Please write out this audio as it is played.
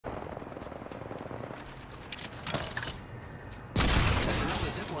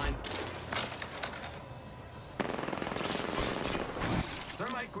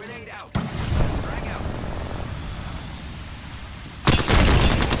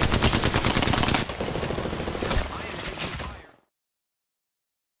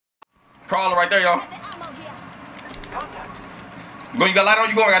Crawler right there, y'all. Go, you got light on?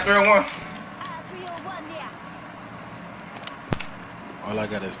 You going? I got 301. All I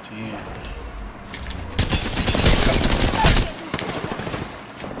got is 10.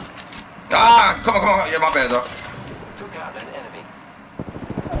 Ah, come on. Yeah, my bad, though. Took out an enemy.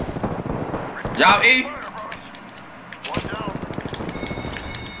 Y'all eat?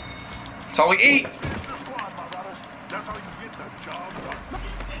 So we eat.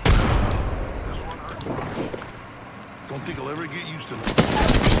 Don't think I'll ever get used to that.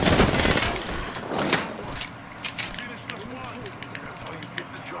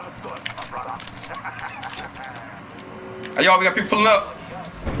 Hey, y'all, we got people pulling up.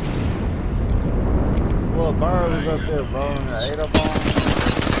 Little bird was up there, bro, and I ate up on him.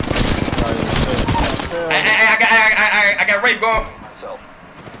 I got rape going. Myself.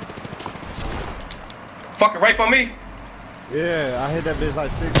 Fucking rape on me. Yeah, I hit that bitch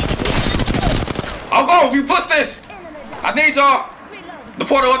like 6. I'll go. You push this. I need y'all. The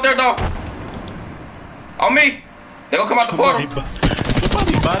portal up there, though. On me. They gonna come out the portal.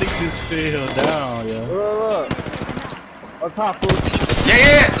 Somebody body just fell down, yeah. Look. On top, Fluke.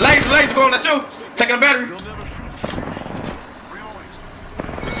 Yeah. Laser going. Let's shoot. Taking a battery.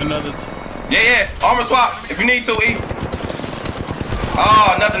 There's another. Yeah. Armor swap if you need to, E.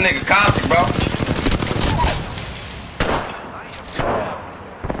 Oh, another nigga. Caustic, bro.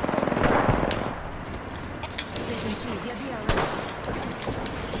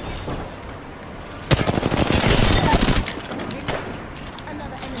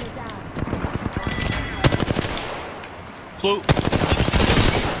 Fluke.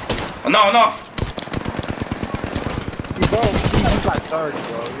 No. He's like 30,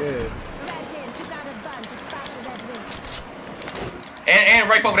 bro, yeah. And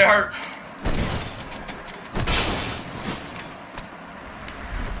rape over there hurt.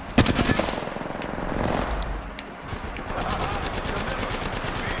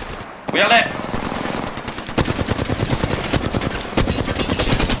 Where y'all at?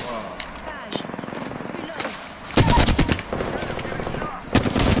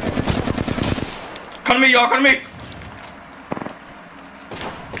 Come to me, y'all. Come to me.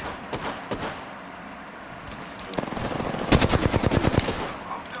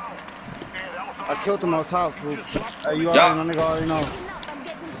 I killed him on top, Fluke. Hey, you already know, nigga, already know.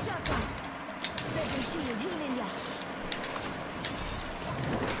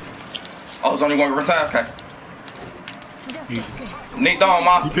 Oh, it's only one time. Okay. Neat dog,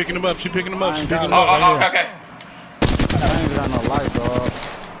 Moss. She picking him up. Okay. I ain't got no light, dog.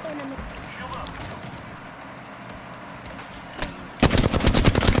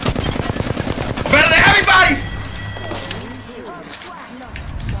 Better than everybody!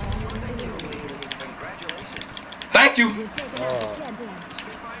 Thank you.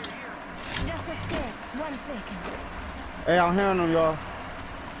 Hey, I'm hearing them, y'all.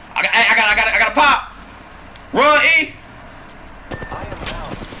 I got a pop. Run, E.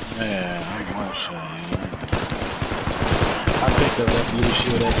 Man, I'm one shot. I picked up that blue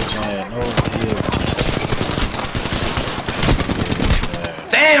shield at the man. No heal.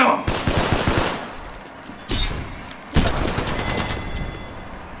 Damn.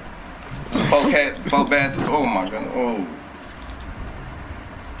 Four bad. Oh my god. Oh.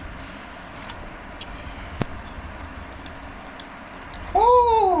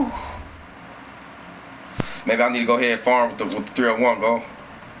 Woo. Maybe I need to go ahead and farm with the 301, bro.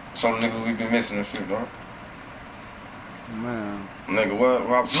 Some nigga we been missing and shit, bro. Man. Nigga, what?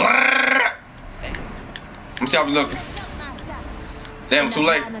 Let me see how we looking. Damn, too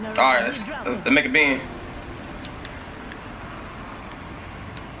late. Alright, let's make it bend.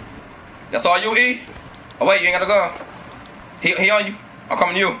 That's all you, E? Oh wait, you ain't got a gun. He on you. I'm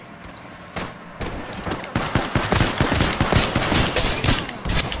coming to you.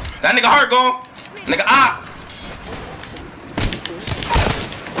 That nigga hurt, gone. Nigga,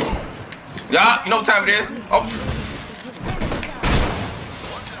 Yeah, you know what time it is. Oh.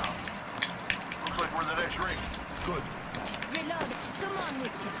 Looks like we're in the next ring. Good. Reload. Come on,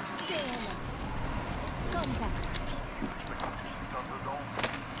 Mitchell. Say hello. Contact.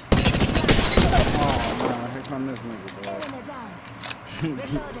 Oh, man, here come this nigga, bro. Enemy down.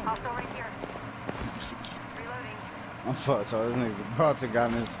 Reloading. Hostile right here. Reloading. I'm fucked, so this nigga brought to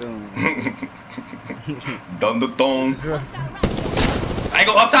got in his feelings. Dun. I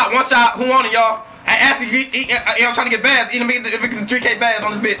go up top, one shot. Who on it, y'all? Ask I'm trying to get bags. Eat them 3K bags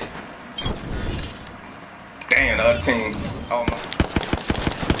on this bitch. Damn, the other team. Oh my.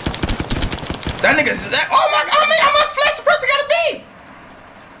 That nigga. Oh my god. How much flex the person gotta be?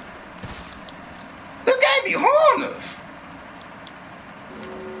 This game be haunting us.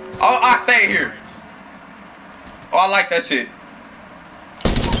 Oh, I stay here. Oh, I like that shit.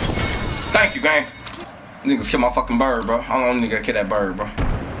 Thank you, gang. Niggas kill my fucking bird, bro. I don't know nigga kill that bird, bro.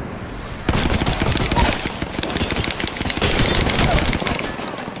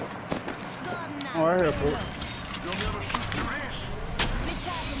 Oh, right here, bro.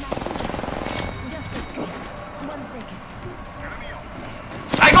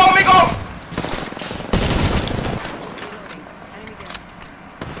 Hey, go, me, go!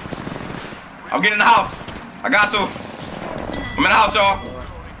 I'm getting in the house. I got to. I'm in the house, y'all.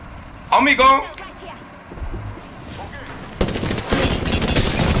 On me, go.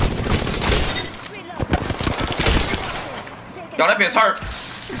 Yo, that bitch hurt.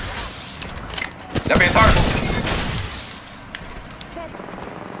 That bitch hurt.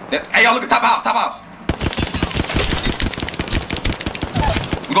 Hey, y'all, look at top house, top house.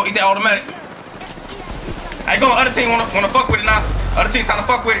 We gonna eat that automatic. Hey, go, other team wanna fuck with it now. Other team trying to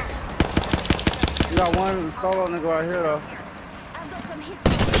fuck with it. You got one solo nigga right here, though. I've got some hits.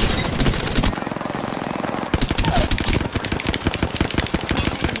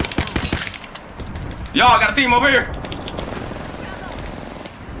 Y'all got a team over here.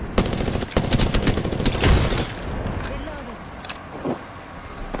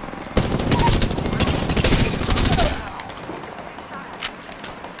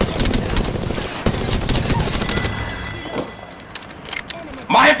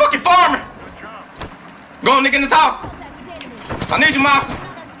 My head fucking farming. Go, nigga, in this house. I need you, ma.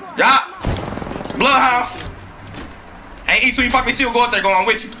 Yeah. Bloodhound. Hey, E, so you pop your shield, go out there, go on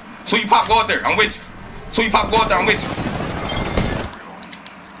with you. So you pop, go out there, I'm with you. So you pop, go out there, I'm with you.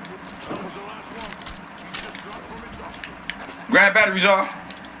 Grab batteries, y'all.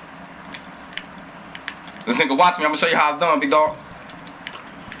 This nigga watch me, I'm gonna show you how it's done, big dog.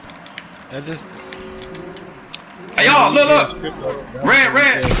 I just. Hey, y'all, look.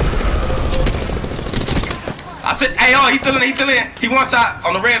 Red. I said, hey, y'all, he's still in. He one shot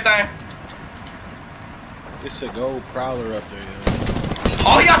on the red thing. It's a gold prowler up there, yo.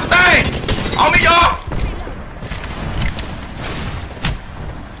 Oh, he got the thing! On me, y'all!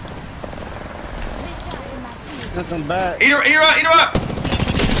 That's some bad. Eat her up!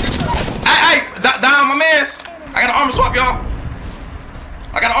 Hey, down my man! I got an armor swap, y'all.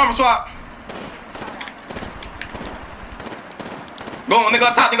 Go on, nigga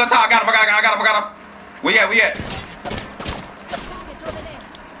up top. I got him. Where you at?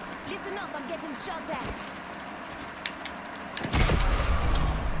 Listen up, I'm getting shot at.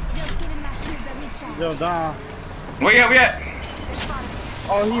 Just getting my shoes a recharge. Yo, down. Where you at?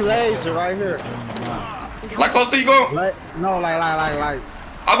 Oh, he laser right here. Like close to you go? No, like.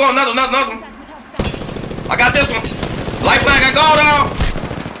 I'll go another. I got this one. Light flag, I go down.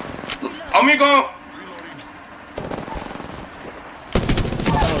 On me, go.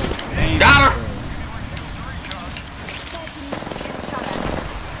 Got her.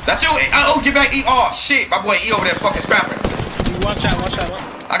 That's you. Oh, get back, E. Oh, shit. My boy E over there fucking scrapping. One shot.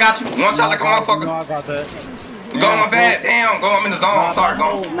 I got you. One shot like a motherfucker. No, I got that. Go on my bad. Damn. Go. I'm in the zone. I'm sorry.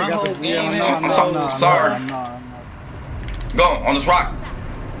 Go. I'm sorry. Go on this rock.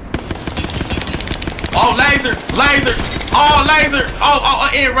 Oh, laser. Oh, laser. Oh,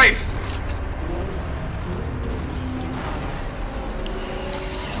 in race.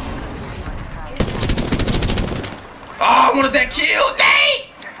 Oh, I wanted that kill. Dang.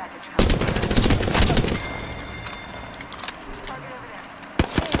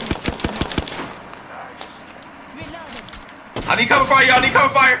 I need cover fire, y'all.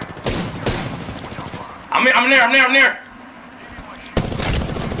 I'm there.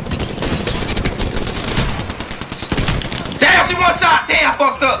 Damn, she one shot. Damn, I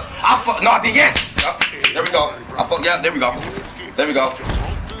fucked up. No, I did, yes. There we go.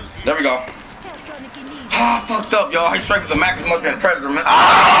 There we go. Ah, I fucked up, y'all. He straight as a Mac is much better than Predator, man.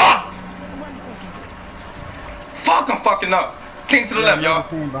 Ah! Fuck, I'm fucking up. Team to the left, y'all.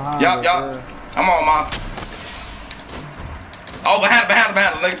 Yup. I'm on, ma. Oh, behind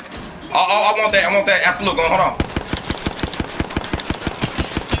us, nigga. Oh, I want that. Absolute. Hold on.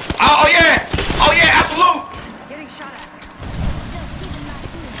 Oh, yeah, absolute. Getting shot at. Just giving my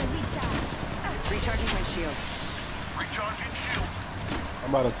shoes a recharge. Recharging my shield. I'm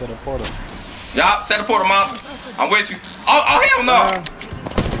about to set a portal. Yup, set a portal, ma. I'm with you. Oh, hell no.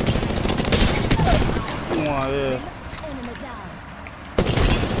 Come on, yeah. Enemy down.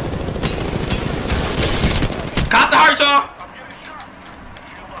 Caught the hurt, y'all.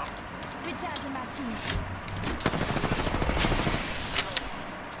 Recharging my shield.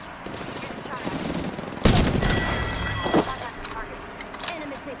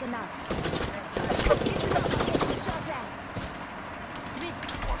 Enemy taken out. Listen up, I'm getting shot at.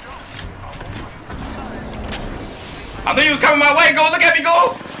 I knew you was coming my way. Go, look at me,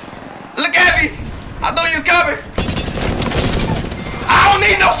 go. Look at me. I knew you was coming. I don't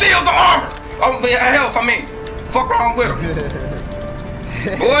need no shields or armor. Oh, health, I mean. Fuck wrong with him.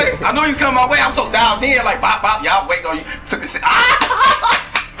 Boy, I knew he was coming my way. I'm so down there, like, bop, bop. Y'all waiting on you. Took this shit.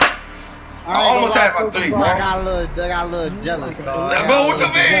 I almost had my 3, bro. I got a little jealous, dog. Go, what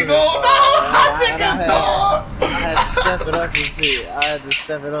you mean, go? No, I had to step it up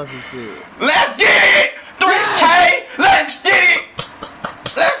and shit. Let's get it! 3K! Let's get it!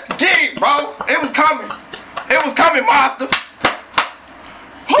 Let's get it, bro. It was coming. It was coming, monster.